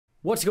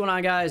What's going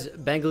on, guys?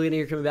 Bengal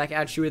here, coming back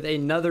at you with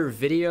another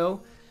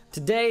video.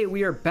 Today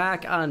we are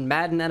back on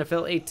Madden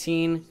NFL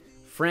 18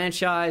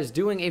 franchise,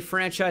 doing a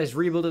franchise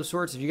rebuild of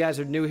sorts. If you guys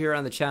are new here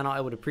on the channel, I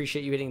would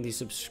appreciate you hitting the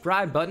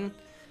subscribe button,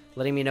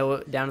 letting me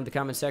know down in the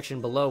comment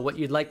section below what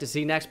you'd like to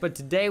see next. But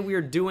today we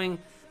are doing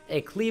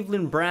a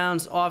Cleveland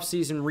Browns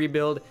offseason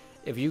rebuild.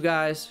 If you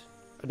guys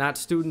are not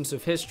students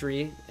of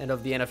history and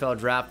of the NFL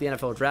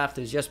draft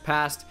has just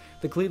passed.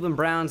 The Cleveland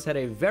Browns had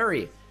a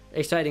very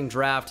exciting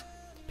draft,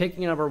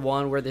 picking number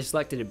 1, where they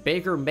selected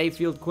Baker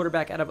Mayfield,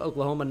 quarterback out of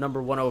Oklahoma,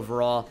 number 1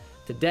 overall.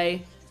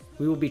 Today,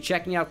 we will be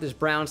checking out this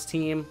Browns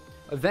team.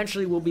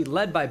 Eventually, will be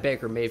led by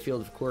Baker Mayfield,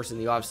 of course, in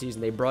the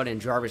offseason. They brought in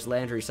Jarvis,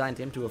 Landry, signed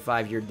him to a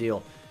 5-year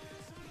deal.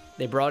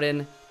 They brought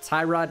in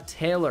Tyrod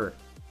Taylor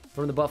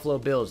from the Buffalo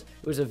Bills.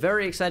 It was a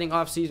very exciting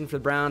offseason for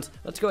the Browns.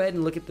 Let's go ahead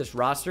and look at this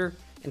roster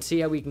and see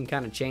how we can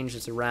kind of change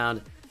this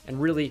around and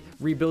really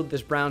rebuild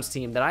this Browns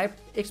team that I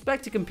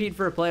expect to compete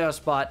for a playoff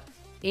spot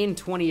in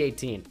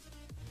 2018.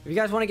 If you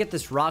guys want to get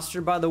this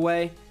roster, by the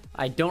way,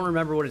 I don't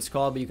remember what it's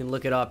called, but you can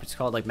look it up. It's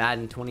called like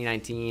Madden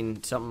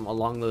 2019, something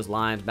along those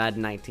lines,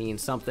 Madden 19,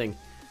 something.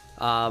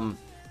 But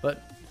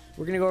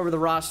we're going to go over the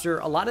roster.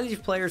 A lot of these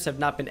players have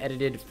not been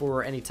edited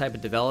for any type of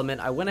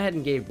development. I went ahead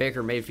and gave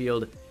Baker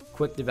Mayfield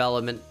quick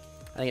development.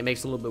 I think it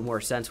makes a little bit more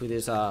sense with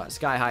his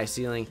sky-high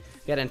ceiling.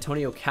 We got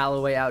Antonio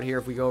Callaway out here.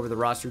 If we go over the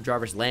roster,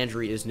 Jarvis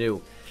Landry is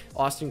new.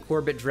 Austin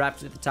Corbett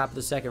drafted at the top of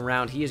the 2nd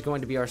round. He is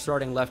going to be our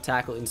starting left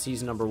tackle in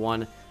season number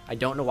 1. I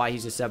don't know why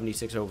he's a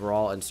 76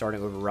 overall and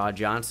starting over Rod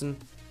Johnson.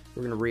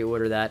 We're going to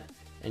reorder that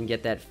and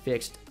get that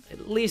fixed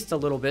at least a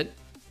little bit.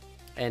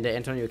 And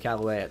Antonio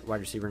Callaway at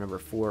wide receiver number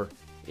 4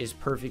 is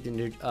perfect.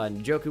 And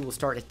Njoku will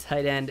start at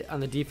tight end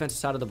on the defensive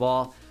side of the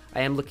ball.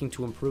 I am looking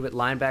to improve at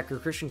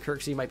linebacker. Christian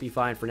Kirksey might be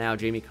fine for now.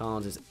 Jamie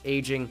Collins is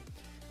aging.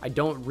 I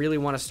don't really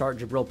want to start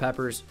Jabril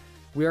Peppers.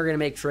 We are going to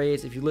make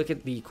trades. If you look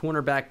at the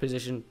cornerback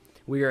position,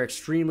 we are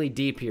extremely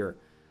deep here.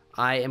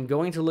 I am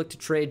going to look to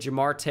trade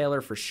Jamar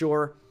Taylor for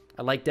sure.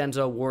 I like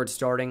Denzel Ward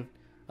starting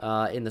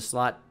in the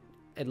slot,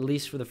 at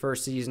least for the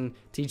first season.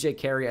 TJ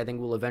Carey, I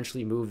think, will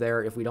eventually move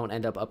there if we don't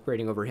end up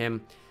upgrading over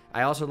him.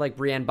 I also like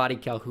Breon Body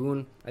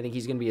Calhoun. I think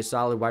he's going to be a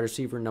solid wide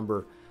receiver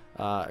number,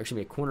 a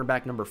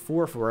cornerback number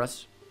 4 for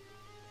us.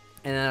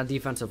 And then on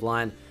defensive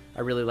line,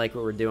 I really like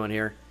what we're doing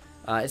here.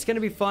 It's going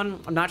to be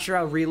fun. I'm not sure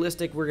how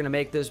realistic we're going to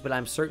make this, but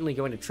I'm certainly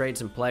going to trade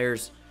some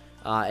players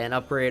and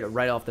upgrade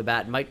right off the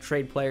bat. Might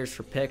trade players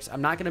for picks.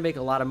 I'm not going to make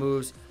a lot of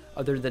moves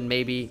other than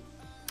maybe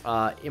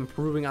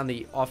improving on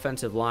the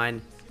offensive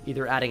line,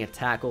 either adding a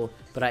tackle.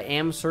 But I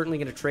am certainly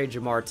going to trade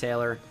Jamar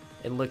Taylor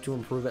and look to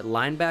improve at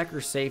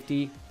linebacker,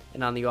 safety,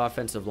 and on the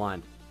offensive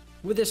line.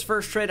 With this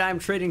first trade, I'm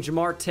trading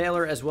Jamar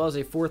Taylor as well as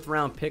a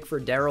 4th-round pick for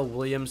Darrell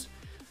Williams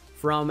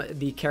from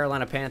the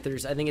Carolina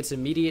Panthers. I think it's an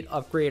immediate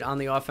upgrade on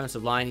the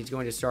offensive line. He's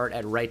going to start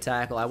at right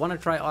tackle. I want to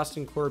try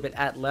Austin Corbett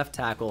at left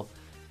tackle.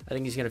 I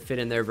think he's going to fit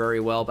in there very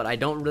well, but I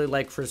don't really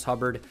like Chris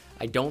Hubbard.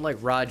 I don't like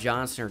Rod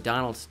Johnson or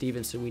Donald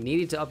Stevenson. We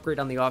needed to upgrade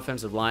on the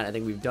offensive line. I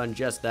think we've done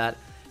just that.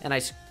 And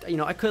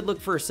I could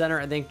look for a center.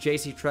 I think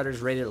J.C.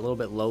 Tretter's rated a little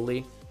bit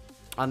lowly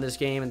on this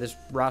game and this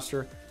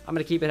roster. I'm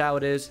going to keep it how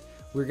it is.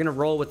 We're going to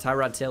roll with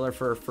Tyrod Taylor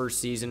for our first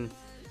season,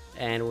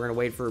 and we're going to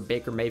wait for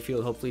Baker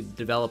Mayfield, hopefully to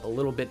develop a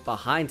little bit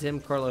behind him.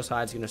 Carlos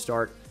Hyde's going to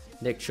start.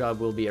 Nick Chubb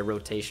will be a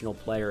rotational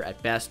player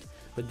at best.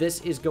 But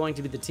this is going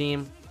to be the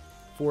team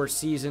for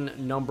season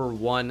number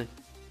 1.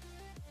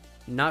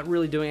 Not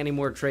really doing any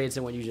more trades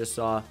than what you just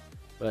saw,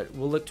 but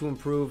we'll look to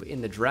improve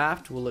in the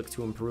draft. We'll look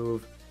to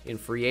improve in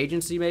free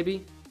agency,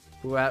 maybe.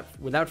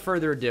 Without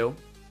further ado,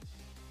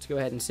 let's go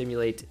ahead and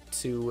simulate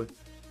to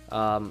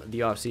the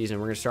offseason. We're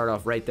going to start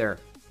off right there.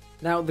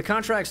 Now, the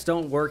contracts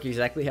don't work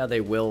exactly how they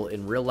will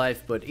in real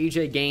life, but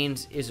EJ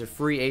Gaines is a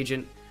free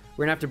agent.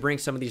 We're going to have to bring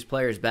some of these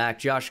players back.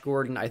 Josh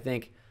Gordon, I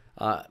think,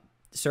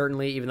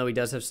 certainly, even though he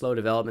does have slow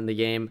development in the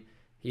game,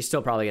 he's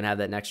still probably going to have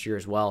that next year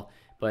as well.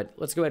 But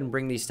let's go ahead and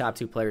bring these top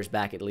 2 players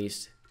back at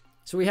least.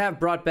 So we have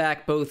brought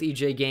back both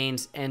EJ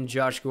Gaines and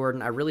Josh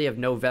Gordon. I really have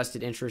no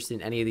vested interest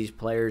in any of these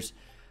players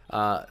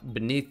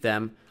beneath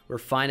them. We're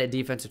fine at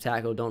defensive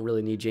tackle. Don't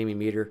really need Jamie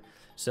Meter.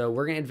 So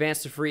we're going to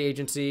advance to free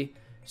agency,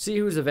 see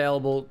who's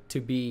available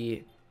to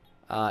be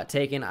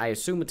taken. I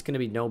assume it's going to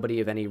be nobody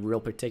of any real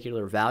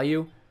particular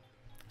value.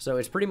 So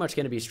it's pretty much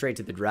going to be straight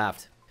to the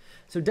draft.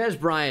 So Dez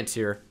Bryant's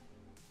here.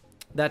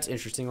 That's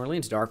interesting.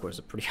 Orleans Dark was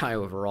a pretty high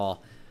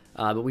overall.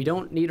 But we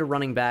don't need a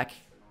running back,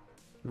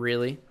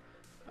 really.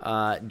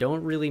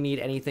 Don't really need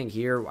anything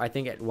here. I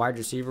think at wide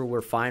receiver,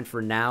 we're fine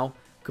for now.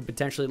 Could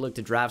potentially look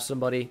to draft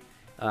somebody.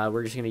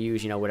 We're just going to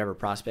use, whatever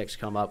prospects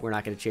come up. We're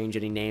not going to change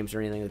any names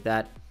or anything like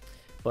that.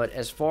 But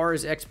as far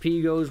as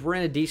XP goes, we're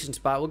in a decent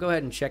spot. We'll go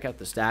ahead and check out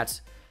the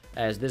stats,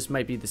 as this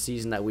might be the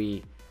season that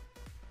we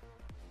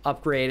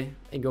upgrade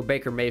and go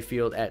Baker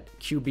Mayfield at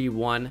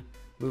QB1.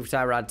 Move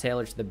Tyrod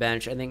Taylor to the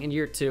bench. I think in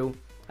year 2,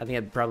 I think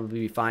that'd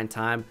probably be fine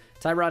time.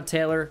 Tyrod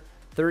Taylor,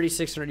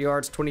 3,600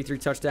 yards, 23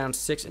 touchdowns,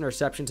 6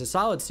 interceptions. A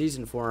solid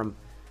season for him.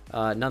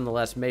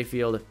 Nonetheless,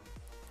 Mayfield,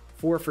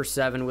 4 for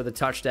 7 with a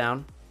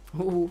touchdown.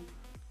 Ooh.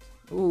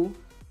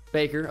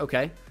 Baker,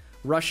 okay.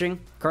 Rushing,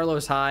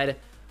 Carlos Hyde,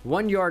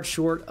 1 yard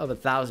short of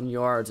 1,000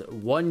 yards,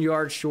 1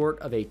 yard short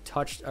of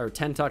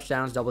 10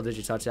 touchdowns,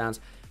 double-digit touchdowns,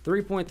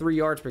 3.3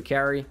 yards per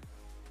carry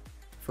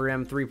for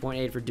him,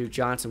 3.8 for Duke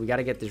Johnson. We got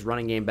to get this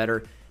running game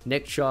better.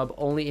 Nick Chubb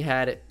only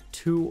had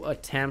 2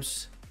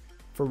 attempts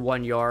for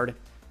 1 yard.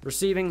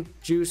 Receiving,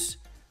 Juice,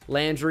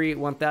 Landry,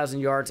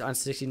 1,000 yards on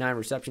 69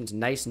 receptions.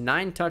 Nice.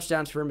 9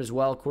 touchdowns for him as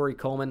well. Corey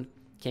Coleman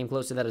came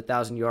close to that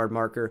 1,000-yard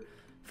marker.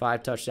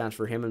 5 touchdowns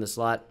for him in the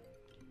slot.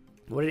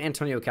 What did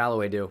Antonio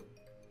Callaway do?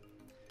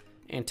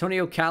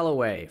 Antonio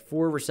Callaway,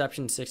 4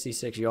 receptions,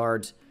 66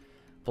 yards.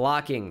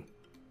 Blocking.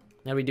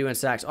 How we do in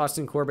sacks?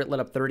 Austin Corbett let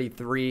up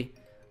 33.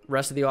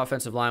 Rest of the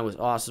offensive line was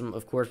awesome.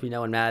 Of course, we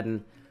know in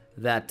Madden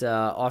that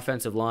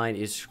offensive line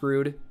is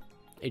screwed.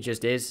 It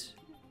just is.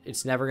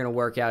 It's never going to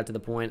work out to the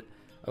point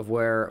of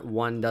where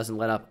one doesn't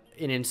let up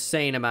an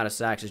insane amount of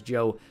sacks. As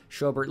Joe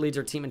Schobert leads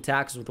our team in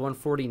tackles with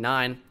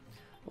 149.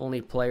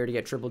 Only player to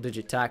get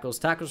triple-digit tackles.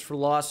 Tackles for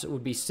loss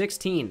would be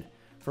 16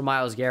 for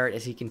Myles Garrett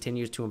as he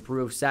continues to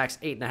improve. Sacks,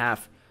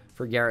 8.5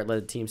 for Garrett,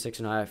 led the team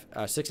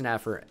 6.5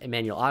 for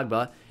Emmanuel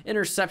Ogbah.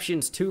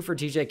 Interceptions, 2 for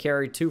TJ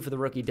Carey, 2 for the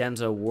rookie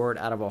Denzel Ward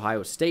out of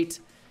Ohio State.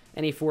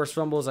 Any forced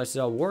fumbles, I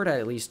saw Ward had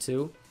at least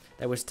 2.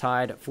 That was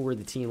tied for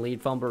the team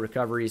lead. Fumble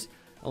recoveries,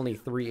 only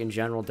 3 in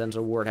general.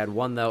 Denzel Ward had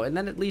 1, though. And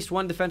then at least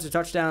 1 defensive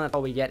touchdown. That's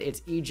all we get.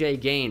 It's EJ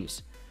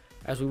Gaines.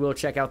 As we will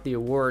check out the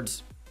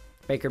awards,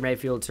 Baker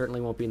Mayfield certainly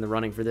won't be in the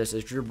running for this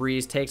as Drew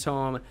Brees takes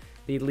home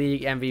the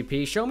league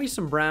MVP. Show me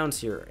some Browns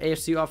here.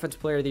 AFC Offensive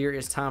Player of the Year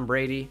is Tom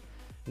Brady.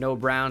 No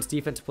Browns.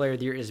 Defensive Player of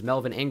the Year is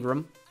Melvin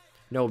Ingram.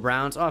 No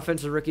Browns.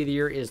 Offensive Rookie of the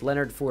Year is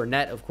Leonard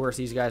Fournette. Of course,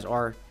 these guys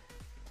are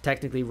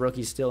technically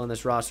rookies still in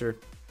this roster.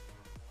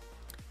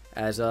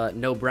 As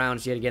no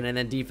Browns yet again. And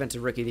then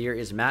Defensive Rookie of the Year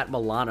is Matt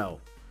Milano.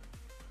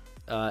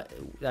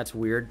 That's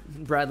weird.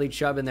 Bradley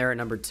Chubb in there at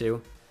number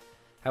 2.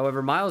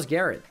 However, Myles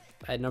Garrett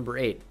at number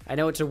 8. I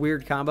know it's a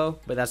weird combo,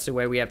 but that's the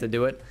way we have to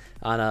do it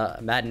on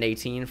Madden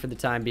 18 for the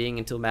time being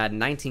until Madden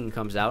 19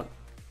 comes out.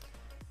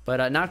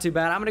 But not too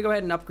bad. I'm going to go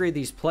ahead and upgrade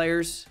these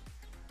players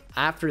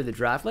after the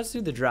draft. Let's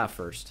do the draft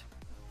first.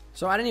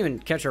 So I didn't even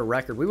catch our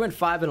record. We went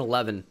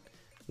 5-11,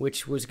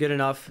 which was good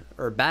enough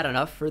or bad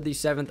enough for the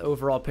 7th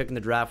overall pick in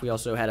the draft. We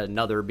also had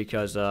another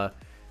because the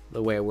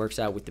way it works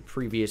out with the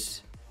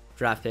previous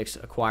draft picks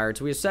acquired.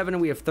 So we have 7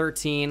 and we have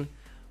 13.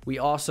 We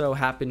also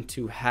happen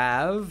to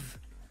have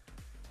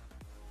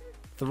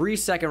 3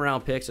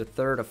 second-round picks, a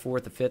 3rd, a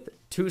 4th, a 5th,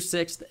 2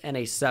 6th, and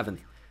a 7th.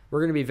 We're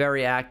going to be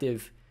very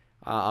active.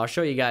 I'll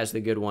show you guys the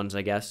good ones,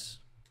 I guess.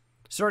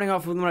 Starting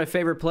off with one of my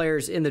favorite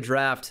players in the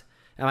draft.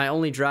 Am I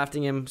only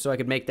drafting him so I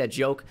could make that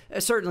joke?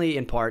 Certainly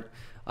in part.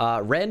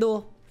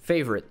 Randall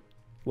Favorite,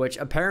 which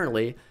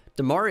apparently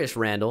Demarius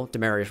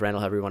Randall,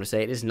 however you want to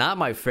say it, is not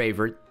my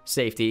favorite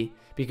safety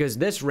because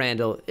this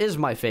Randall is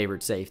my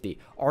favorite safety.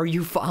 Are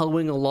you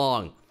following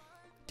along?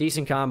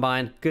 Decent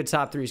combine, good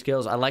top 3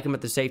 skills. I like him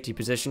at the safety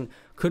position.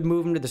 Could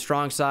move him to the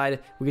strong side.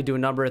 We could do a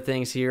number of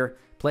things here.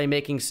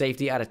 Playmaking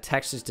safety out of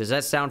Texas. Does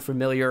that sound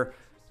familiar?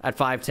 At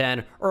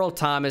 5'10", Earl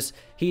Thomas.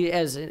 He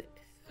has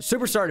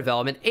superstar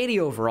development, 80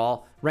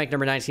 overall, ranked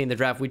number 19 in the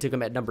draft. We took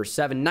him at number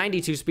 7,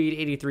 92 speed,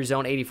 83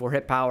 zone, 84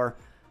 hit power.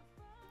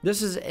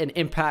 This is an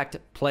impact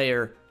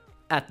player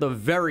at the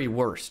very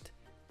worst.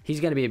 He's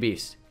going to be a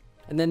beast.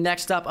 And then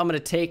next up, I'm going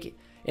to take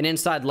an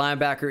inside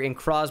linebacker in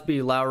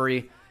Crosby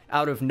Lowry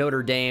out of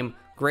Notre Dame.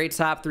 Great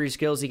top 3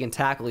 skills. He can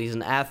tackle. He's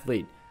an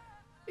athlete.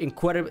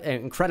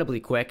 Incredibly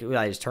quick.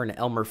 I just turned to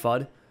Elmer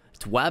Fudd.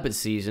 It's Wabbit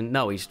season.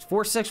 No, he's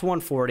 4'6",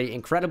 140.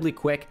 Incredibly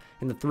quick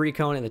in the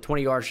 3-cone and the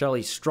 20-yard shuttle.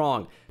 He's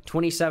strong.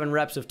 27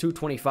 reps of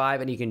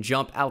 225, and he can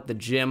jump out the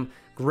gym.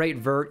 Great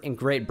vert and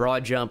great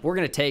broad jump. We're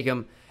going to take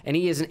him, and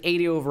he is an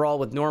 80 overall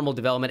with normal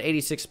development.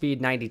 86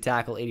 speed, 90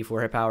 tackle,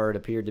 84 hit power it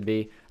appeared to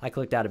be. I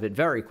clicked out of it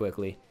very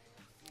quickly.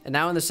 And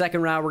now in the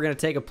second round, we're going to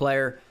take a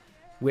player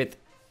with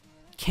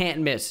can't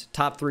miss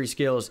top 3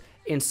 skills.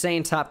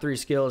 Insane top 3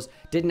 skills.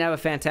 Didn't have a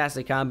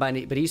fantastic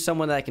combine, but he's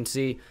someone that I can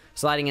see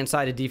sliding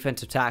inside a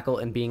defensive tackle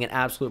and being an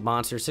absolute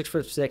monster.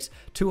 6'6",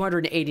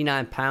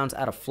 289 pounds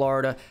out of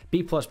Florida.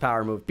 B+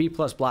 power move, B+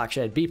 block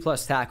shed, B+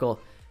 tackle.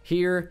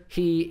 Here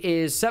he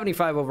is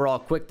 75 overall,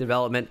 quick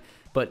development,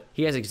 but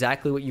he has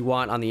exactly what you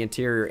want on the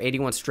interior.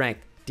 81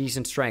 strength,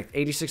 decent strength,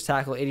 86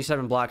 tackle,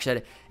 87 block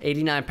shed,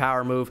 89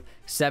 power move,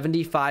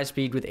 75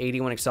 speed with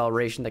 81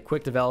 acceleration. The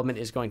quick development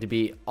is going to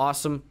be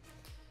awesome.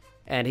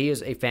 And he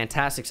is a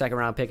fantastic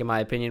second-round pick, in my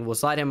opinion. We'll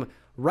slide him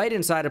right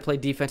inside to play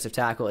defensive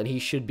tackle, and he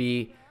should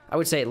be, I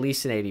would say, at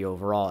least an 80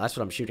 overall. That's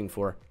what I'm shooting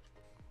for.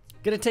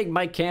 Going to take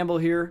Mike Campbell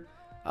here.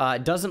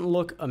 Doesn't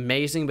look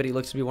amazing, but he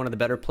looks to be one of the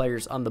better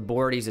players on the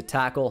board. He's a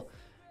tackle.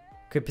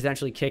 Could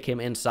potentially kick him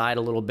inside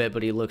a little bit,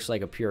 but he looks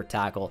like a pure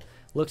tackle.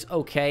 Looks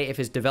okay. If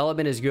his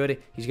development is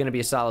good, he's going to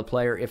be a solid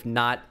player. If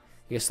not,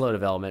 he has slow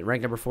development.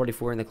 Ranked number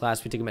 44 in the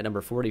class. We took him at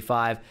number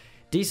 45.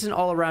 Decent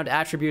all-around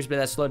attributes, but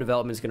that slow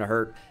development is going to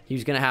hurt.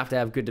 He's going to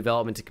have good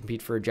development to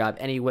compete for a job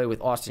anyway with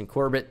Austin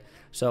Corbett.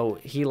 So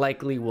he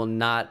likely will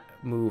not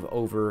move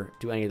over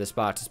to any of the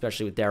spots,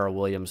 especially with Darrell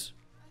Williams.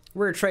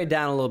 We're going to trade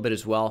down a little bit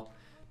as well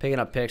picking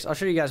up picks. I'll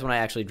show you guys when I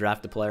actually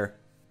draft the player.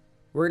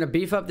 We're going to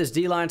beef up this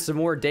D-line some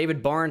more.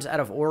 David Barnes out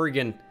of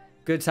Oregon.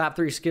 Good top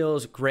 3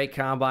 skills, great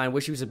combine.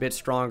 Wish he was a bit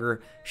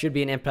stronger. Should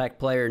be an impact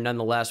player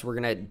nonetheless. We're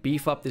going to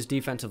beef up this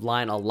defensive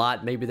line a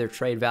lot. Maybe their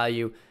trade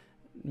value.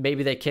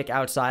 Maybe they kick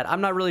outside.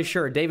 I'm not really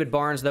sure. David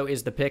Barnes, though,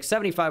 is the pick.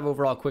 75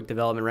 overall, quick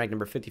development, ranked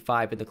number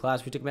 55 in the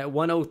class. We took him at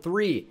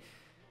 103.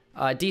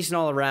 Decent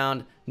all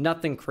around.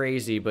 Nothing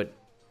crazy, but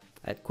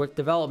at quick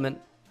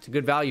development, it's a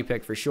good value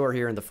pick for sure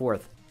here in the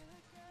 4th.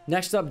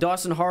 Next up,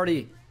 Dawson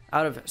Hardy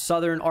out of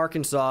Southern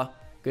Arkansas.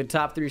 Good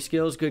top 3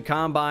 skills, good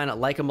combine. I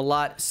like him a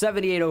lot.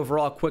 78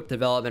 overall, quick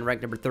development,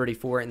 ranked number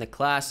 34 in the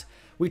class.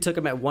 We took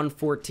him at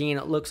 114.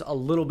 It looks a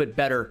little bit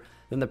better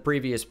than the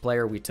previous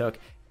player we took.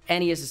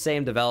 And he has the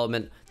same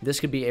development.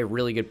 This could be a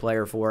really good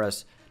player for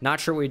us.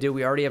 Not sure what we do.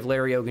 We already have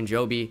Larry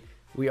Ogunjobi.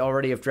 We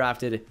already have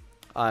drafted,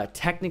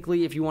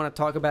 technically, if you want to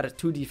talk about it,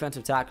 2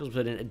 defensive tackles,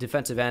 but in a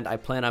defensive end, I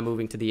plan on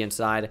moving to the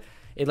inside.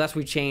 Unless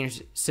we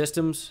change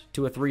systems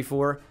to a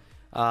 3-4.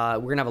 We're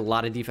going to have a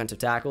lot of defensive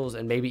tackles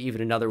and maybe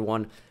even another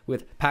one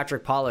with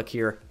Patrick Pollock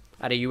here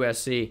at a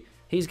USC.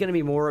 He's going to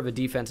be more of a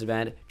defensive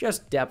end.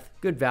 Just depth.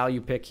 Good value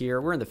pick here.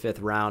 We're in the 5th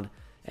round.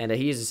 And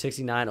he is a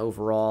 69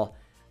 overall.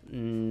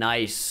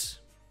 Nice.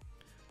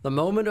 The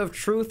moment of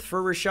truth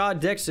for Rashad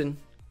Dixon.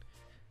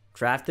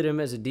 Drafted him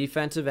as a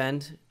defensive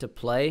end to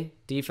play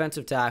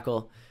defensive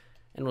tackle.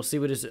 And we'll see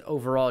what his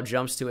overall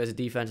jumps to as a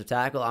defensive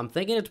tackle. I'm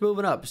thinking it's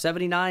moving up.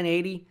 79,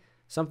 80.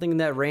 Something in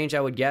that range,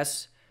 I would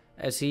guess.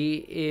 As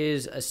he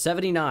is a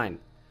 79.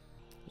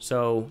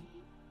 So,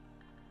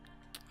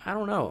 I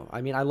don't know.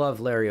 I mean, I love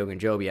Larry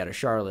Ogunjobi out of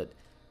Charlotte.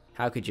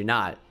 How could you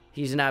not?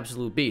 He's an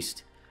absolute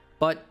beast.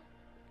 But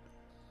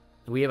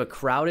we have a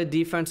crowded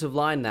defensive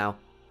line now.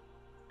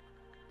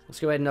 Let's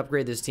go ahead and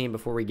upgrade this team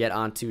before we get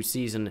on to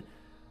season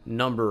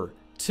number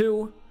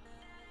 2.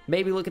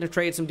 Maybe looking to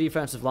trade some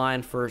defensive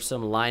line for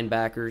some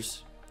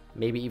linebackers.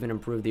 Maybe even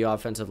improve the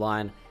offensive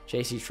line.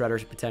 J.C.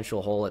 Shredder's a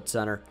potential hole at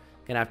center.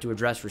 Gonna have to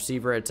address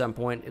receiver at some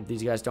point if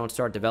these guys don't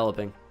start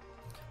developing.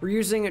 We're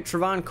using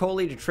Trevon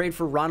Coley to trade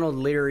for Ronald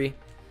Leary,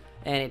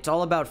 and it's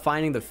all about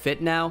finding the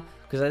fit now,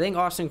 because I think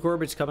Austin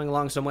Corbett's coming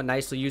along somewhat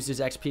nicely. Used his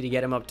XP to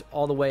get him up to,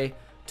 all the way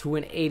to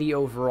an 80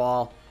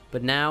 overall.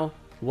 But now,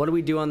 what do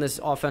we do on this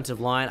offensive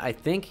line? I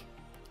think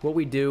what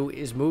we do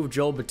is move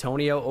Joel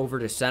Bitonio over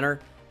to center.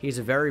 He's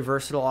a very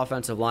versatile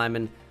offensive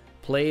lineman.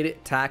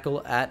 Played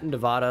tackle at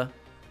Nevada.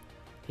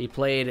 He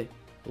played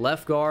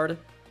left guard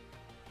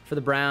for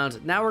the Browns.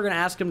 Now we're going to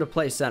ask him to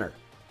play center.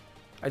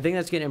 I think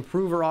that's going to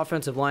improve our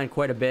offensive line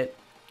quite a bit.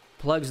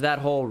 Plugs that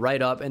hole right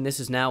up, and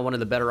this is now one of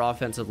the better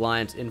offensive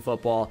lines in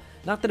football.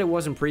 Not that it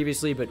wasn't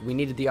previously, but we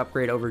needed the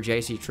upgrade over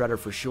J.C. Shredder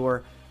for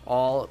sure.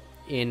 All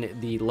in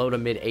the low to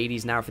mid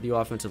 80s now for the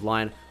offensive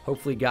line.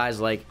 Hopefully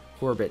guys like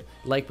Corbett,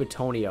 like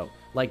Bitonio,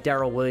 like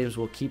Darrell Williams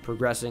will keep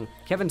progressing.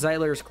 Kevin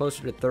Zeitler is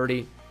closer to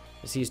 30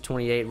 as he's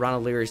 28.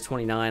 Ronald Leary is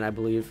 29, I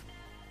believe.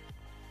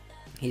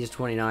 He's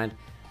 29.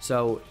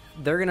 So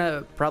they're going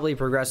to probably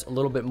progress a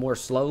little bit more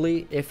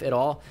slowly, if at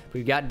all.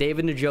 We've got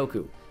David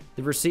Njoku.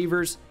 The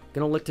receivers,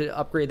 going to look to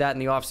upgrade that in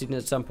the offseason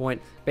at some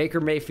point. Baker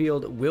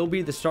Mayfield will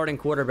be the starting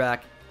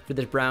quarterback for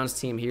this Browns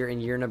team here in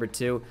year number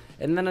 2.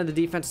 And then on the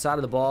defensive side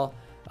of the ball,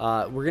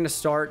 we're going to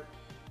start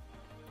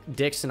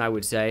Dixon, I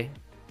would say.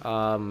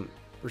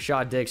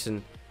 Rashad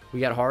Dixon. We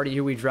got Hardy,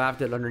 who we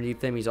drafted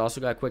underneath him. He's also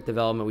got quick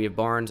development. We have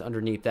Barnes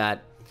underneath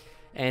that.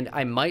 And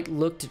I might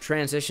look to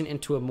transition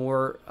into a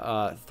more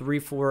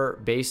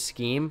 3-4 base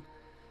scheme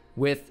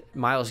with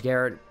Myles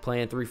Garrett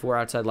playing 3-4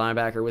 outside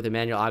linebacker, with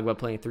Emmanuel Ogbah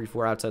playing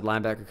 3-4 outside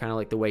linebacker, kind of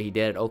like the way he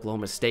did at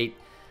Oklahoma State.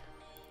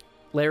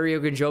 Larry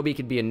Ogunjobi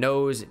could be a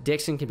nose.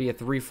 Dixon can be a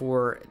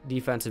 3-4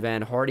 defensive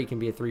end. Hardy can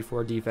be a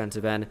 3-4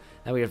 defensive end.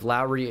 Then we have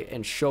Lowry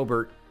and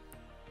Schobert,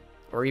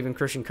 or even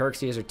Christian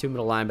Kirksey as our 2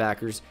 middle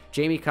linebackers.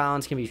 Jamie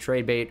Collins can be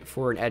trade bait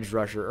for an edge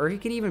rusher, or he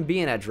could even be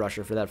an edge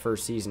rusher for that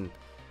first season.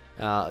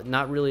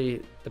 Not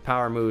really the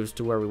power moves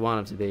to where we want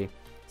him to be,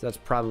 so that's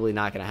probably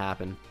not going to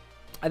happen.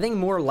 I think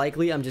more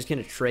likely I'm just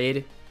going to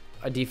trade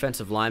a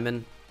defensive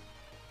lineman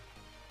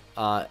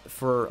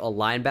for a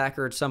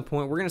linebacker at some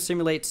point. We're going to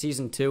simulate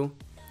season 2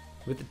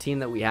 with the team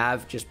that we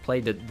have. Just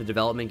played the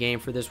development game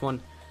for this one.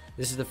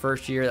 This is the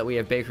first year that we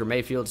have Baker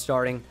Mayfield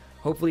starting.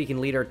 Hopefully he can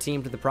lead our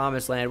team to the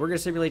promised land. We're going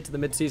to simulate to the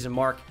midseason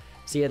mark,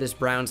 see how this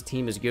Browns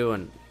team is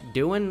going.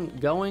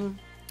 Going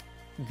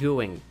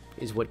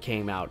is what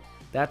came out.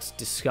 That's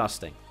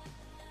disgusting.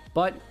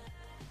 But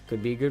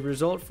could be a good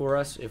result for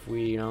us if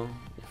we,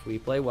 if we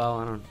play well.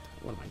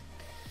 What am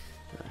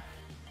I?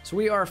 So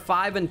we are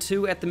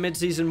 5-2 at the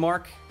midseason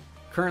mark.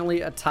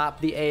 Currently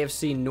atop the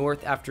AFC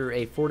North after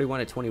a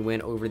 41-20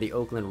 win over the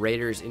Oakland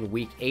Raiders in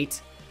Week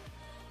 8.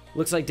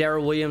 Looks like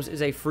Darrell Williams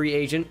is a free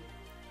agent,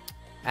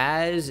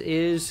 as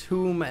is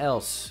whom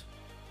else?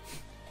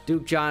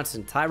 Duke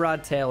Johnson,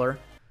 Tyrod Taylor,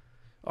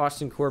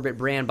 Austin Corbett,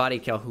 Brand Body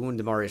Calhoun,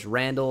 Demarius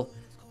Randall,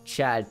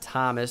 Chad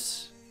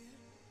Thomas.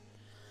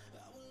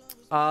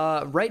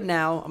 Right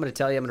now, I'm going to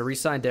tell you, I'm going to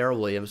re-sign Darrell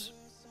Williams.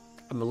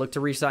 I'm going to look to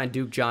re-sign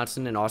Duke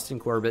Johnson and Austin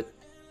Corbett.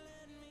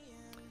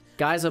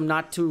 Guys, I'm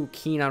not too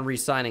keen on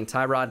re-signing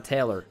Tyrod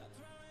Taylor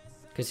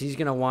because he's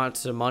going to want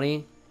some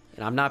money,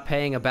 and I'm not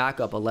paying a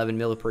backup 11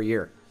 mil per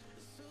year.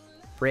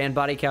 Brand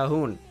Body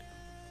Calhoun,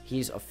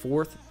 he's a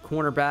 4th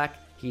cornerback.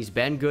 He's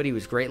been good. He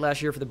was great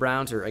last year for the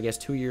Browns, or I guess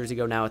 2 years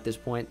ago now at this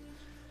point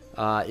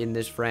in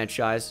this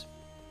franchise.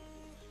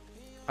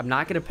 I'm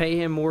not going to pay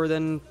him more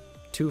than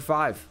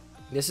 2.5.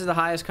 This is the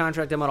highest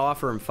contract I'm going to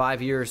offer him.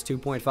 5 years,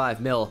 2.5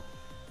 mil,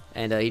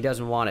 and he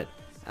doesn't want it.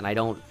 And I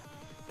don't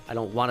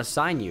want to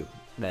sign you.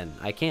 Then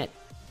I can't.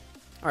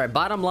 All right,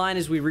 bottom line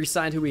is we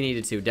re-signed who we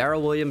needed to.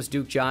 Darrell Williams,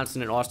 Duke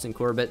Johnson, and Austin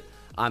Corbett.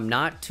 I'm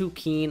not too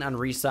keen on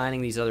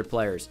re-signing these other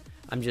players.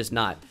 I'm just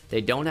not.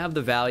 They don't have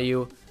the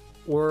value,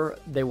 or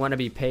they want to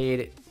be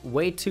paid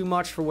way too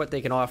much for what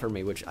they can offer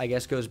me, which I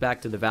guess goes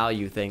back to the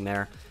value thing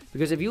there.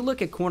 Because if you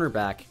look at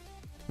cornerback,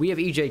 we have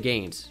EJ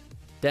Gaines,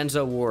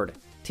 Denzel Ward,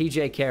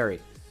 TJ Carey,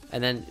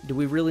 and then do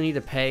we really need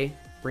to pay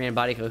Brand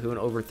Body Calhoun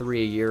over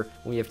 3 a year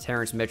when we have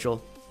Terrence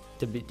Mitchell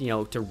to be,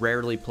 to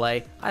rarely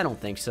play? I don't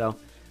think so.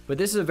 But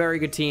this is a very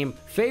good team.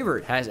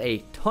 Favorite has a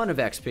ton of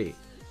XP.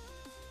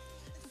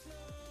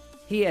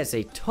 He has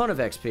a ton of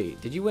XP.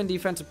 Did you win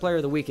Defensive Player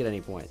of the Week at any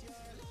point?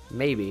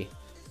 Maybe.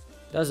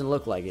 Doesn't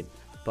look like it.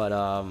 But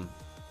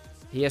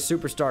he has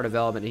superstar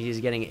development, and he's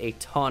getting a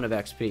ton of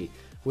XP.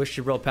 Wish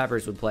Jabril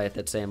Peppers would play at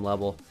that same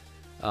level.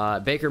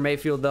 Baker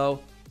Mayfield, though,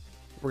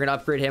 we're going to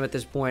upgrade him at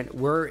this point.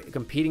 We're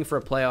competing for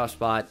a playoff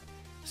spot,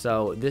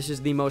 so this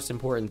is the most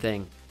important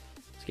thing.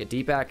 Let's get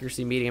deep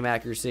accuracy, medium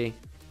accuracy,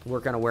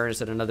 work on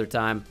awareness at another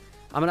time.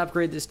 I'm going to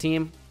upgrade this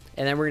team,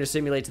 and then we're going to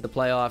simulate to the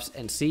playoffs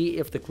and see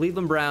if the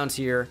Cleveland Browns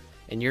here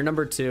in year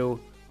number 2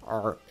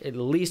 are at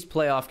least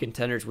playoff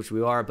contenders, which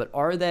we are, but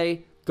are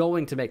they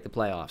going to make the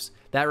playoffs?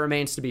 That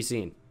remains to be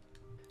seen.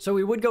 So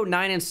we would go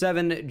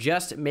 9-7,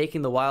 just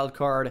making the wild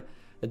card.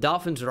 The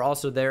Dolphins are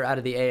also there out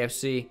of the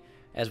AFC,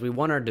 as we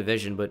won our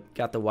division, but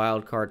got the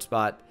wild card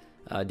spot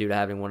due to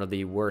having one of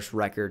the worst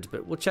records.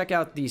 But we'll check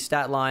out the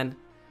stat line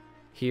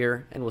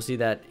here, and we'll see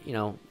that,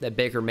 that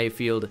Baker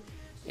Mayfield,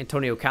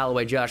 Antonio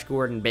Callaway, Josh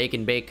Gordon, bake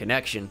and bake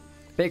connection.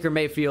 Baker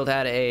Mayfield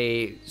had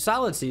a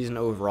solid season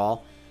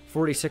overall.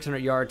 4,600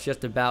 yards,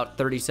 just about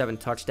 37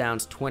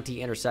 touchdowns, 20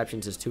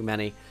 interceptions is too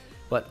many.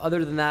 But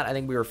other than that, I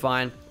think we were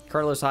fine.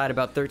 Carlos Hyde,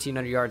 about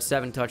 1,300 yards,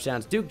 7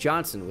 touchdowns. Duke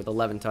Johnson with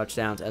 11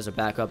 touchdowns as a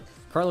backup.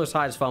 Carlos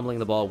Hyde is fumbling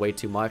the ball way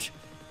too much.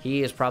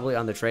 He is probably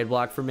on the trade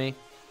block for me.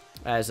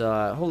 As,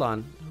 hold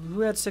on,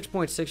 who had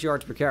 6.6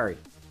 yards per carry?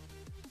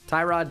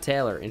 Tyrod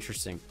Taylor,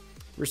 interesting.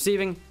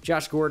 Receiving,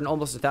 Josh Gordon,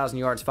 almost 1,000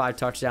 yards, 5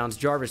 touchdowns.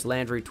 Jarvis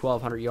Landry,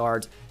 1,200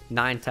 yards,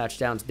 9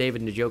 touchdowns.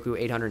 David Njoku,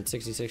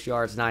 866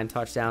 yards, 9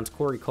 touchdowns.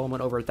 Corey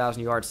Coleman, over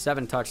 1,000 yards,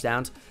 7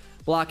 touchdowns.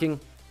 Blocking,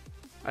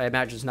 I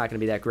imagine it's not going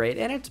to be that great,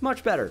 and it's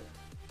much better.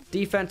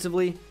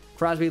 Defensively,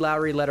 Crosby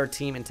Lowry led our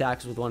team in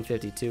tackles with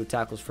 152.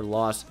 Tackles for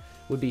loss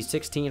would be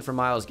 16 for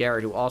Myles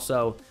Garrett, who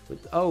also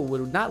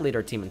would not lead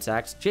our team in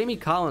sacks. Jamie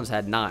Collins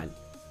had 9.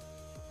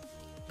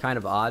 Kind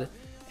of odd.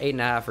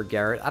 8.5 for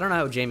Garrett. I don't know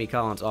how Jamie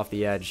Collins off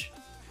the edge.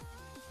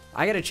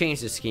 I got to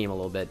change the scheme a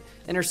little bit.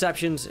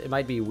 Interceptions, it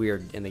might be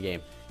weird in the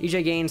game.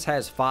 EJ Gaines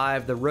has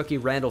 5. The rookie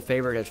Randall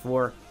Favorite has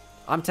 4.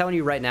 I'm telling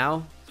you right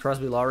now,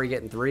 Crosby Lowry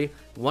getting 3.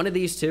 One of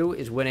these two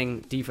is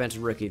winning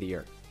Defensive Rookie of the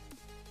Year.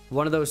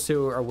 One of those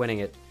two are winning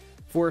it.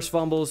 Forced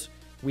fumbles,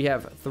 we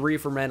have 3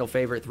 from Randall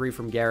Favorite, 3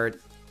 from Garrett.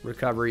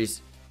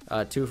 Recoveries,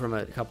 2 from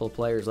a couple of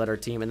players led our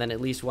team, and then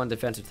at least 1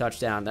 defensive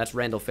touchdown. That's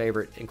Randall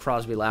Favorite and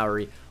Crosby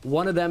Lowry.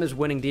 One of them is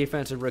winning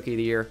Defensive Rookie of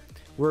the Year.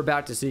 We're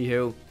about to see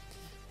who.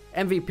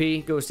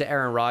 MVP goes to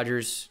Aaron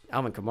Rodgers.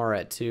 Alvin Kamara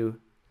at 2.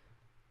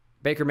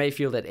 Baker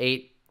Mayfield at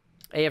 8.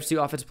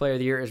 AFC Offensive Player of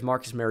the Year is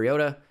Marcus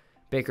Mariota.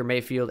 Baker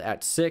Mayfield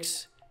at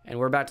 6. And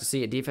we're about to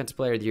see a Defensive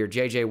Player of the Year,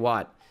 J.J.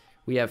 Watt.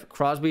 We have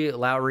Crosby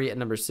Lowry at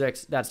number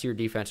 6. That's your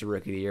Defensive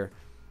Rookie of the Year.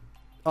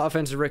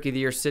 Offensive Rookie of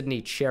the Year,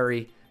 Sidney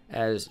Cherry.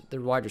 As the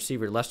wide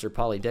receiver, Lester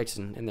Polly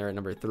Dixon in there at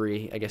number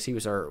 3. I guess he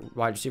was our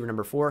wide receiver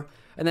number 4.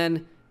 And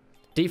then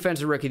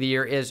Defensive Rookie of the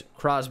Year is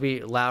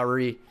Crosby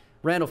Lowry.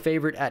 Randall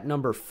Favorite at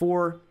number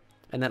 4.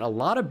 And then a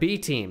lot of B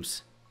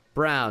teams.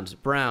 Browns,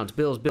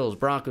 Bills,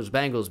 Broncos,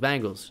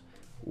 Bengals.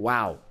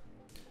 Wow.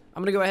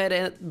 I'm going to go ahead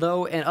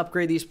and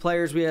upgrade these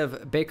players. We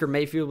have Baker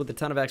Mayfield with a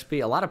ton of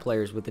XP. A lot of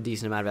players with a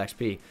decent amount of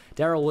XP.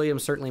 Darrell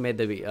Williams certainly made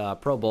the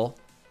Pro Bowl.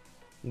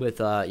 With,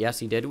 yes,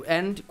 he did.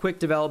 And quick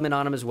development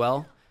on him as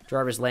well.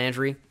 Jarvis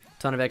Landry,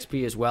 ton of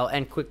XP as well.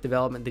 And quick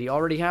development. Did he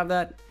already have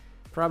that?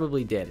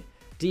 Probably did.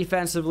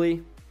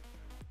 Defensively,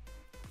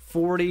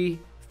 45K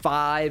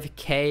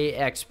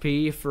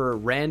XP for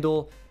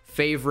Randall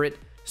Favorite.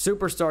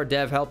 Superstar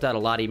Dev helped out a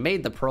lot. He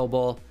made the Pro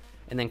Bowl.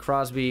 And then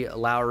Crosby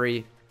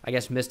Lowry, I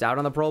guess, missed out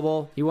on the Pro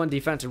Bowl. He won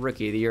Defensive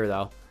Rookie of the Year,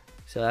 though.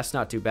 So that's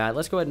not too bad.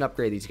 Let's go ahead and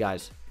upgrade these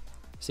guys.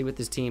 See what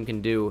this team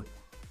can do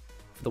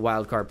for the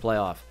wild card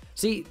playoff.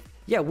 See,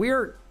 yeah,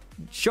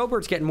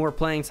 Schobert's getting more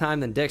playing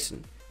time than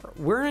Dixon.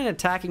 We're in an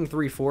attacking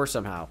 3-4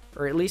 somehow.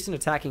 Or at least an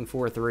attacking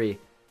 4-3.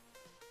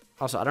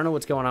 Also, I don't know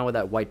what's going on with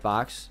that white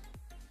box.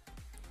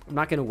 I'm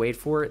not going to wait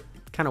for it.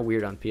 It's kind of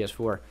weird on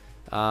PS4.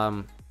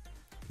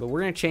 But we're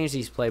going to change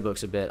these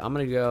playbooks a bit. I'm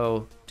going to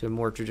go to a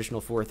more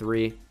traditional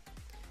 4-3.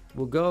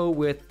 We'll go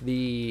with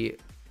the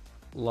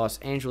Los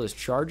Angeles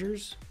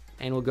Chargers,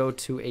 and we'll go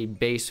to a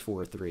base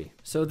 4-3.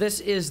 So this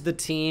is the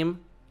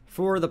team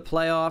for the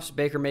playoffs.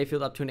 Baker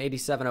Mayfield up to an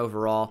 87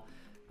 overall.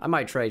 I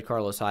might trade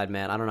Carlos Hyde,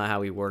 man. I don't know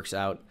how he works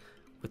out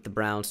with the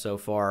Browns so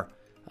far.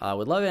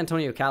 Would love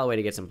Antonio Callaway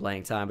to get some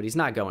playing time, but he's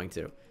not going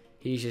to.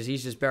 He's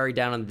just buried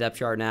down on the depth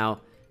chart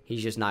now.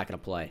 He's just not going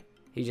to play.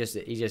 He just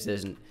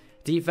isn't.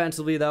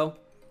 Defensively, though,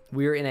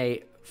 we're in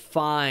a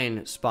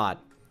fine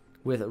spot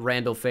with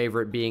Randall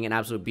Favorite being an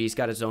absolute beast.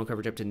 Got his zone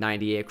coverage up to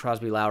 98.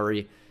 Crosby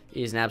Lowry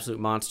is an absolute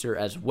monster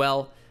as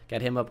well.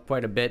 Got him up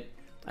quite a bit.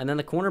 And then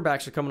the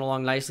cornerbacks are coming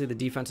along nicely. The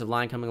defensive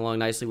line coming along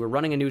nicely. We're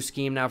running a new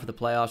scheme now for the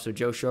playoffs, so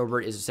Joe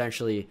Schobert is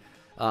essentially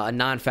a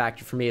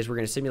non-factor for me as we're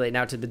going to simulate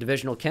now to the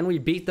divisional. Can we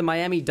beat the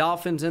Miami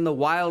Dolphins in the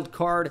wild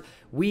card?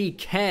 We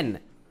can.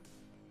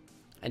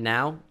 And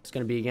now it's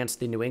going to be against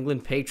the New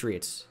England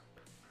Patriots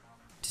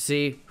to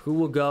see who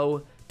will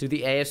go to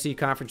the AFC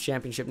Conference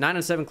Championship.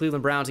 9-7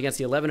 Cleveland Browns against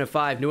the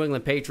 11-5 New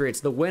England Patriots.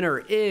 The winner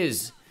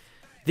is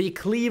the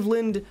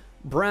Cleveland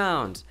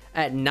Browns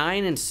at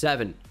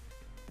 9-7.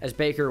 As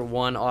Baker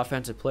won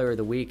Offensive Player of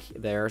the Week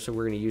there, so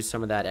we're going to use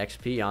some of that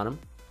XP on him,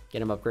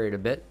 get him upgraded a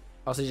bit.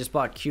 Also just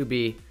bought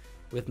QB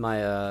with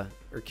my, or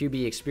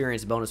QB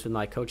experience bonus with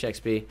my Coach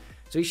XP,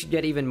 so he should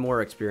get even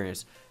more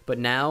experience. But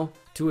now,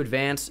 to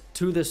advance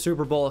to the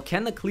Super Bowl,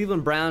 can the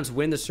Cleveland Browns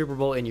win the Super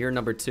Bowl in year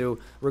number 2?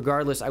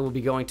 Regardless, I will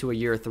be going to a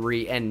year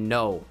 3, and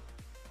no.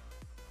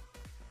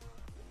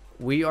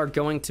 We are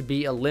going to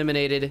be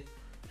eliminated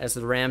as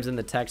the Rams and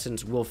the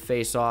Texans will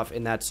face off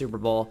in that Super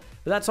Bowl.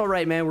 But that's all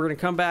right, man. We're going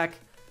to come back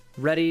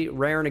ready,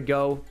 raring to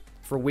go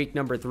for week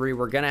number 3.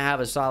 We're going to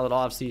have a solid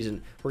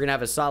offseason. We're going to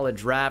have a solid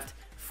draft,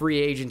 free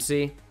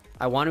agency.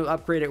 I want to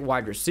upgrade at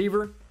wide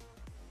receiver.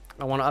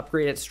 I want to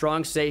upgrade at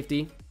strong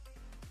safety.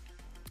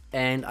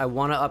 And I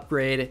want to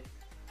upgrade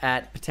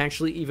at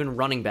potentially even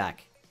running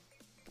back.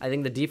 I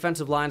think the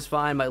defensive line's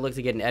fine. Might look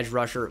to get an edge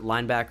rusher,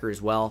 linebacker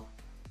as well.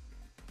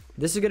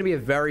 This is going to be a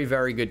very,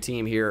 very good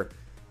team here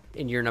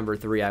in year number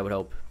 3, I would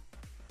hope.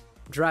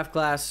 Draft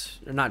class,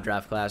 or not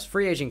draft class,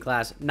 free agent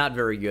class, not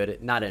very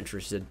good, not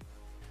interested.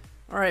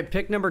 All right,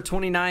 pick number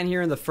 29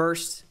 here in the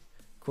first.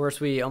 Of course,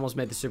 we almost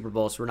made the Super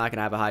Bowl, so we're not going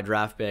to have a high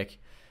draft pick.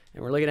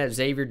 And we're looking at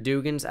Xavier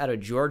Dugans out of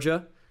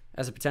Georgia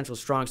as a potential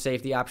strong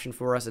safety option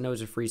for us. I know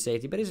he's a free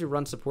safety, but he's a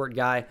run support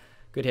guy.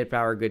 Good hit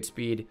power, good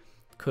speed.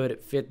 Could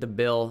fit the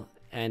bill.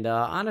 And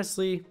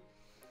honestly,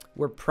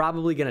 we're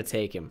probably going to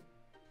take him.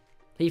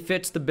 He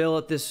fits the bill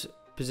at this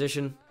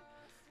position.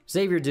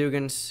 Xavier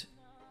Dugans,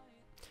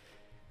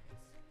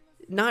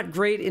 not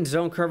great in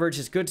zone coverage.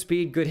 It's good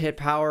speed, good hit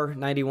power,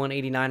 91,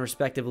 89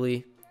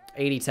 respectively.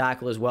 80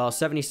 tackle as well.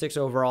 76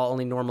 overall,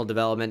 only normal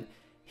development.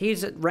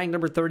 He's ranked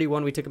number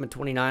 31. We took him at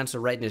 29, so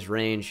right in his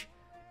range.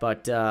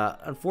 But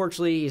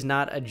unfortunately, he's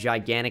not a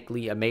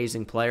gigantically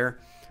amazing player.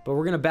 But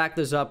we're going to back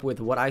this up with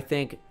what I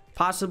think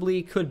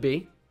possibly could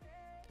be.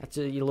 That's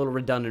a little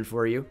redundant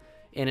for you.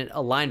 And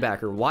a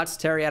linebacker. Watts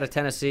Terry out of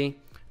Tennessee.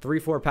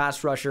 3-4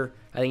 pass rusher.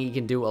 I think he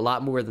can do a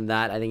lot more than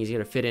that. I think he's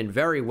going to fit in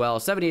very well.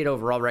 78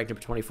 overall, ranked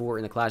number 24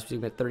 in the class.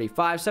 Between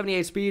 35,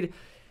 78 speed,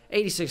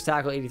 86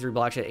 tackle, 83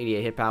 block shot,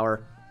 88 hit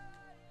power.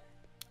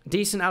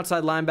 Decent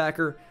outside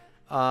linebacker.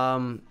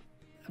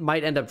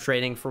 Might end up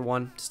trading for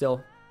one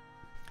still.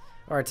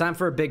 All right, time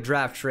for a big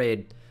draft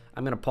trade.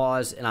 I'm going to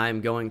pause, and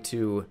I'm going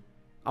to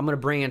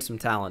bring in some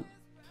talent.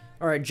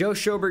 All right, Joe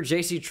Schobert,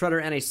 J.C.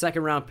 Tretter, and a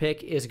second-round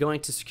pick is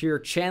going to secure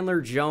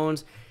Chandler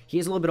Jones.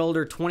 He's a little bit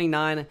older,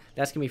 29.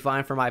 That's going to be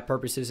fine for my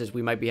purposes as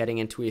we might be heading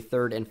into a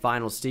third and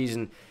final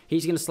season.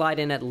 He's going to slide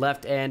in at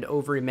left end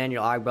over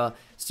Emmanuel Agba.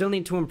 Still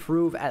need to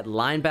improve at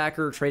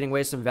linebacker, trading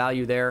away some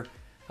value there.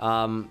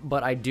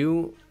 But I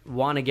do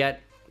want to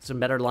get some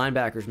better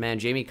linebackers, man.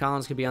 Jamie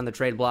Collins could be on the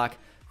trade block.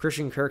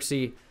 Christian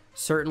Kirksey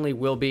certainly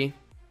will be.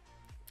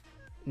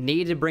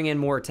 Need to bring in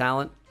more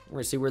talent. We're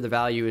going to see where the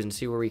value is and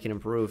see where we can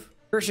improve.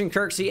 Christian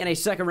Kirksey and a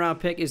second-round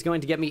pick is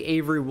going to get me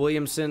Avery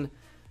Williamson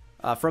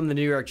from the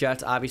New York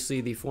Jets.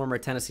 Obviously, the former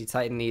Tennessee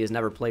Titan. He has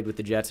never played with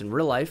the Jets in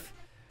real life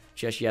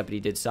just yet, but he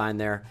did sign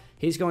there.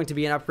 He's going to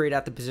be an upgrade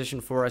at the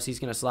position for us. He's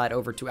going to slide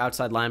over to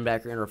outside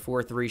linebacker in our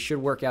 4-3. Should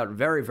work out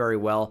very, very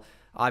well.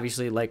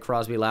 Obviously, like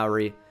Crosby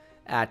Lowry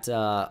at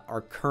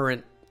our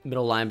current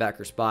middle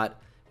linebacker spot.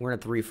 We're in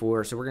a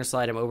 3-4, so we're going to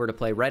slide him over to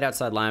play right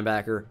outside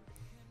linebacker.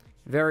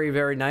 Very,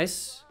 very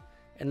nice.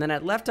 And then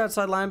at left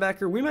outside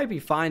linebacker, we might be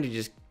fine to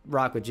just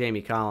rock with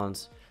Jamie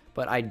Collins.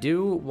 But I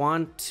do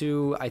want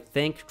to, I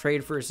think,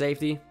 trade for a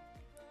safety.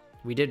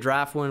 We did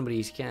draft one, but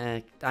he's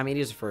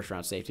he's a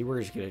first-round safety.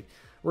 We're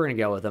gonna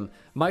go with him.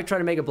 Might try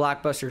to make a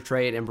blockbuster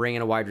trade and bring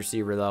in a wide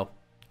receiver though.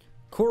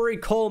 Corey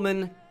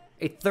Coleman,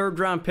 a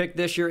third-round pick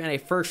this year and a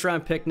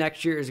first-round pick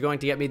next year, is going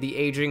to get me the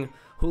aging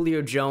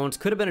Julio Jones.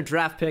 Could have been a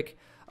draft pick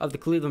of the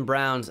Cleveland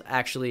Browns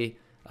actually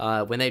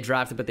when they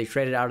drafted, but they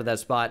traded out of that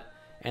spot,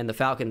 and the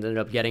Falcons ended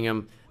up getting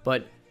him.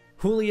 But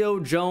Julio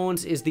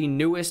Jones is the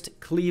newest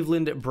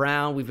Cleveland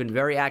Brown. We've been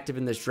very active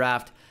in this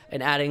draft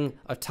and adding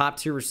a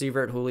top-tier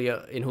receiver at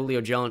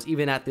Julio Jones,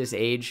 even at this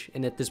age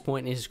and at this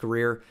point in his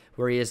career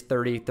where he is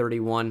 30,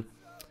 31.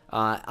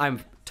 I'm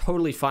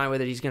totally fine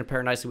with it. He's going to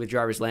pair nicely with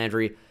Jarvis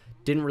Landry.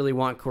 Didn't really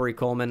want Corey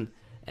Coleman.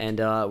 And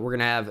we're going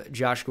to have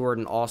Josh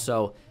Gordon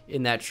also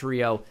in that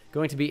trio.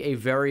 Going to be a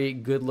very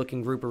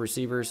good-looking group of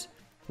receivers.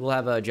 We'll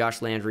have Josh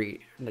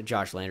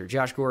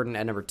Gordon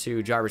at number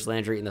 2, Jarvis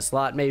Landry in the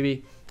slot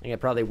maybe. I think it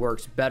probably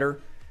works better.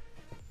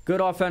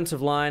 Good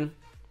offensive line.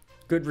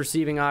 Good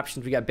receiving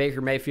options. We got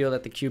Baker Mayfield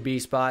at the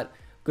QB spot.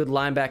 Good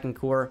linebacking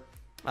core.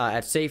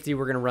 At safety,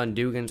 we're going to run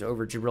Dugans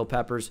over Jabril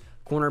Peppers.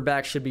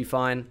 Cornerback should be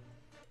fine.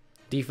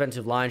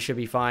 Defensive line should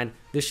be fine.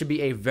 This should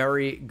be a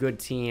very good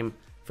team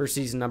for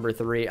season number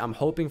 3. I'm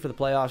hoping for the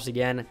playoffs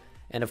again.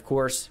 And of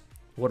course,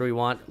 what do we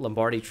want?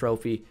 Lombardi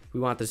Trophy. We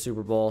want the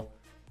Super Bowl.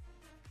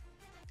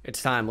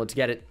 It's time. Let's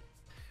get it.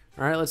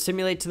 All right, let's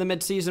simulate to the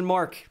midseason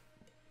mark.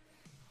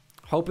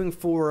 Hoping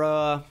for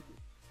 6-1,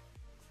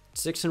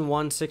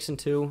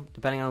 6-2,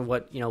 depending on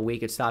what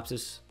week it stops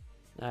us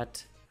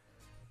at.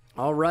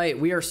 All right,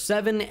 we are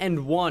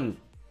 7-1.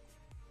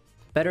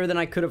 Better than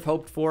I could have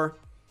hoped for.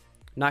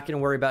 Not going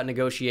to worry about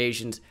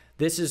negotiations.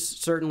 This is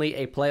certainly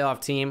a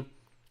playoff team.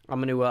 I'm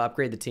going to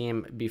upgrade the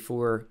team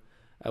before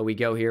we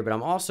go here, but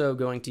I'm also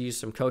going to use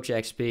some Coach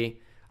XP.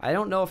 I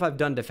don't know if I've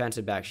done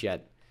defensive backs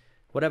yet.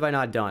 What have I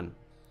not done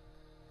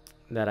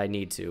that I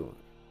need to?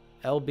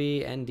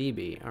 LB and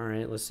DB. All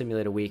right, let's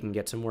simulate a week and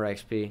get some more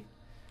XP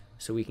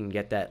so we can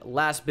get that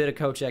last bit of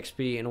Coach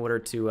XP in order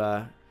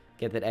to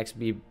get that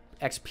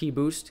XP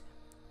boost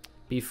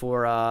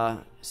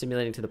before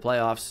simulating to the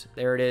playoffs.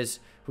 There it is.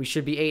 We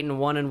should be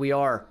 8-1, and we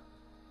are.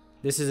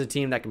 This is a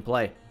team that can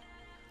play.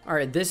 All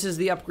right, this is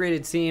the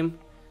upgraded team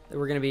that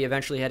we're going to be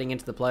eventually heading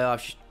into the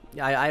playoffs.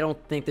 I don't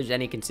think there's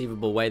any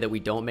conceivable way that we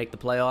don't make the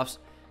playoffs,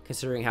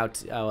 considering how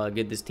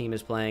good this team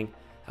is playing,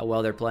 how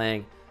well they're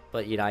playing.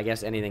 But, I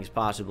guess anything's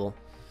possible.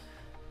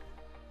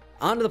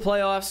 On to the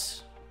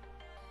playoffs.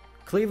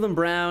 Cleveland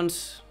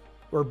Browns.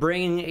 We're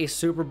bringing a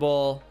Super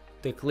Bowl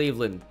to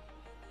Cleveland.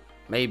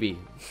 Maybe.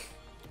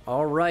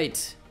 All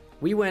right.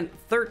 We went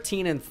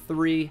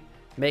 13-3,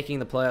 making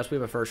the playoffs. We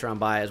have a first-round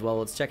bye as well.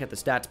 Let's check out the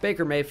stats.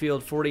 Baker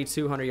Mayfield,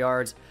 4,200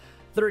 yards,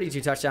 32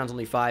 touchdowns,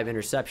 only 5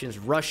 interceptions.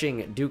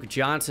 Rushing, Duke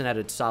Johnson had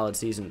a solid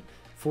season.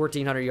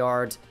 1,400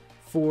 yards,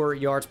 4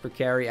 yards per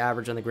carry,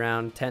 average on the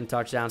ground, 10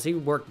 touchdowns. He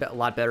worked a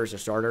lot better as a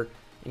starter.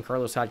 And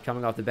Carlos Hyde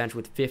coming off the bench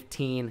with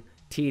 15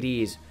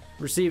 TDs.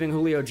 Receiving,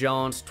 Julio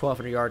Jones,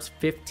 1,200 yards,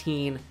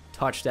 15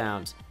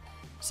 touchdowns.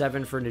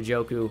 7 for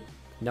Njoku.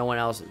 No one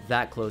else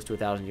that close to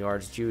 1,000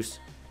 yards. Juice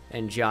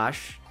and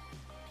Josh,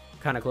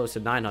 kind of close to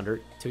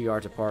 900. 2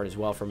 yards apart as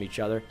well from each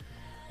other.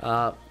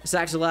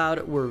 Sacks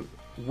allowed were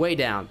way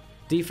down.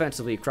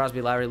 Defensively,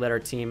 Crosby Lowry led our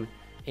team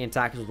in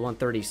tackles with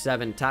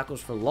 137.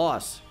 Tackles for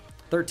loss,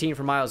 13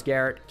 for Myles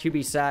Garrett.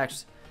 QB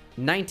sacks,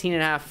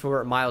 19.5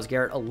 for Myles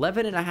Garrett.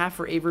 11.5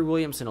 for Avery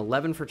Williamson.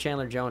 11 for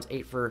Chandler Jones.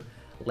 8 for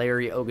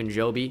Larry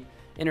Ogunjobi.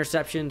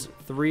 Interceptions,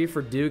 3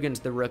 for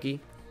Dugans, the rookie.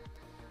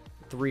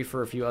 3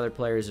 for a few other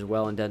players as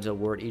well, and Denzel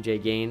Ward,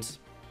 EJ Gaines.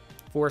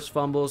 Forced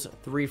fumbles,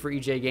 3 for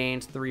EJ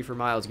Gaines, 3 for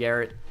Myles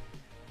Garrett.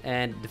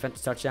 And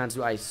defensive touchdowns,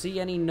 do I see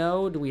any?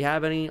 No. Do we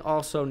have any?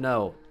 Also,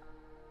 no.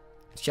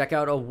 Let's check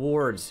out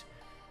awards.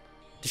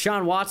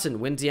 Deshaun Watson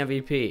wins the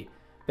MVP.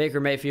 Baker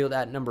Mayfield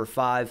at number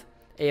 5.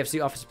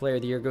 AFC Offensive Player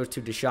of the Year goes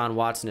to Deshaun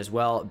Watson as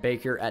well.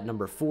 Baker at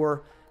number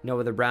 4. No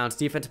other Browns.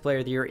 Defensive Player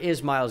of the Year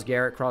is Myles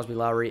Garrett. Crosby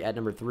Lowry at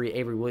number 3.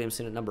 Avery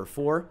Williamson at number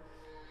 4.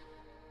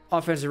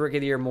 Offensive Rookie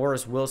of the Year,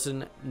 Morris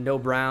Wilson. No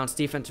Browns.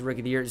 Defensive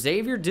Rookie of the Year,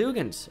 Xavier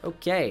Dugans.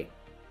 Okay.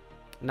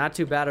 Not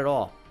too bad at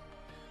all.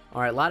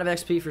 All right, a lot of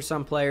XP for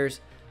some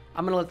players.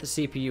 I'm going to let the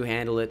CPU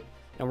handle it,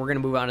 and we're going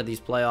to move on to these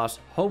playoffs.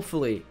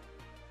 Hopefully,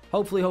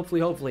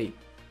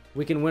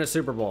 we can win a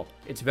Super Bowl.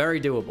 It's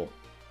very doable.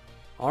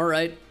 All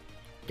right.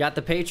 Got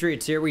the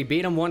Patriots here. We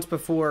beat them once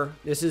before.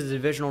 This is the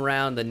divisional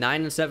round. The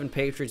 9-7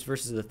 Patriots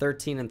versus the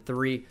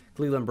 13-3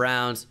 Cleveland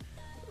Browns.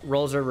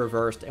 Roles are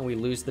reversed, and we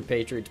lose to the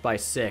Patriots by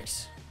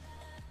 6.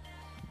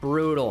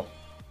 Brutal.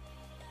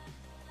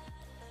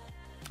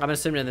 I'm going to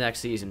sim into the next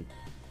season.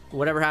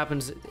 Whatever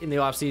happens in the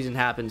offseason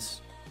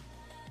happens.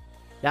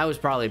 That was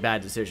probably a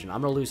bad decision.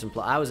 I'm going to lose some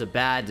play. That was a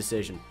bad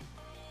decision.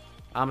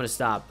 I'm going to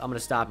stop. I'm going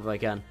to stop if I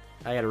can.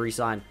 I got to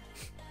re-sign.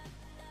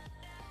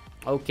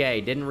 Okay,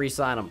 didn't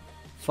re-sign him.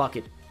 Fuck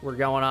it. We're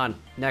going on.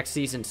 Next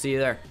season. See you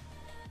there.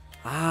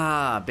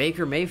 Ah,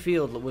 Baker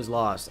Mayfield was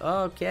lost.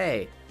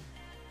 Okay.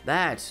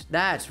 That's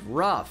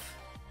rough.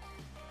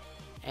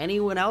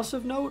 Anyone else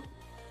of note?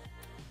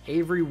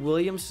 Avery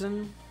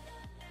Williamson.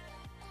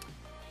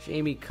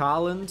 Jamie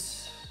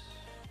Collins.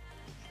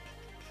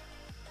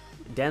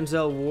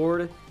 Denzel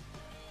Ward.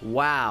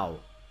 Wow.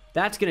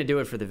 That's going to do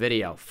it for the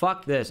video.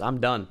 Fuck this. I'm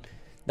done.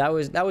 That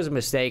was a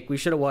mistake. We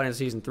should have won in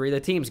Season 3.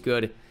 The team's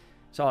good.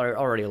 It's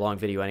already a long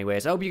video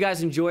anyways. I hope you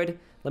guys enjoyed.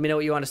 Let me know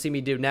what you want to see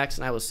me do next,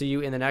 and I will see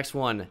you in the next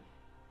one.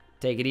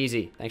 Take it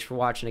easy. Thanks for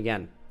watching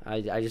again.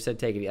 I just said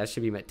take it easy. That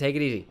should be meant. Take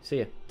it easy. See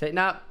ya.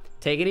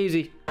 Take it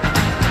easy.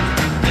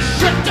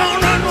 Shit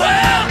don't run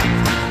well.